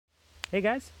Hey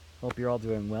guys, hope you're all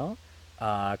doing well.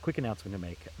 Quick announcement to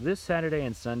make. This Saturday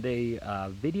and Sunday,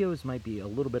 videos might be a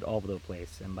little bit all over the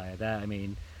place, and by that I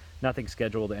mean nothing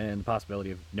scheduled and the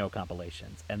possibility of no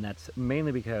compilations. And that's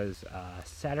mainly because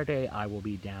Saturday I will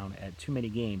be down at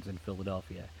TooManyGames in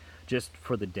Philadelphia. Just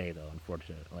for the day though,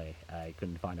 unfortunately. I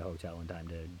couldn't find a hotel in time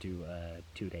to do a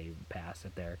 2-day pass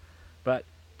at there. But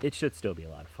it should still be a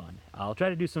lot of fun. I'll try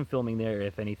to do some filming there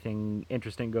if anything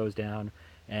interesting goes down,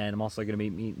 and I'm also going to be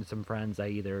meeting some friends I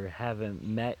either haven't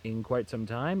met in quite some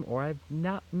time or I've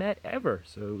not met ever,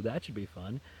 so that should be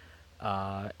fun.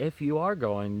 If you are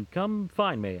going, come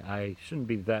find me. I shouldn't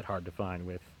be that hard to find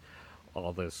with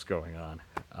all this going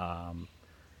on.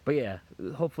 But yeah,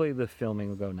 hopefully the filming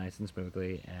will go nice and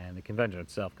smoothly, and the convention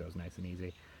itself goes nice and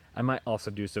easy. I might also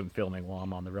do some filming while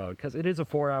I'm on the road, because it is a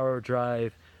 4-hour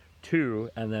drive to,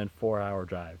 and then 4-hour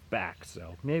drive back,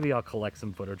 so maybe I'll collect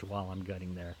some footage while I'm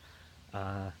getting there.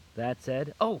 That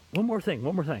said, oh, one more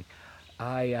thing.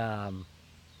 I,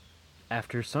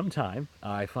 after some time,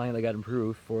 I finally got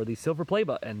approved for the silver play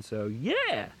button, so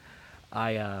yeah!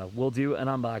 I will do an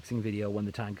unboxing video when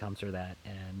the time comes for that,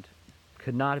 and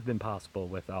could not have been possible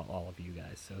without all of you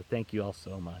guys, so thank you all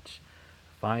so much.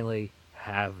 Finally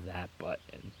have that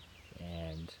button,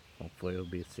 and hopefully it'll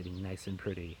be sitting nice and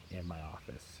pretty in my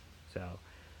office. So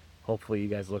hopefully you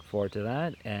guys look forward to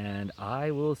that, and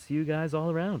I will see you guys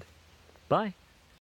all around. Bye!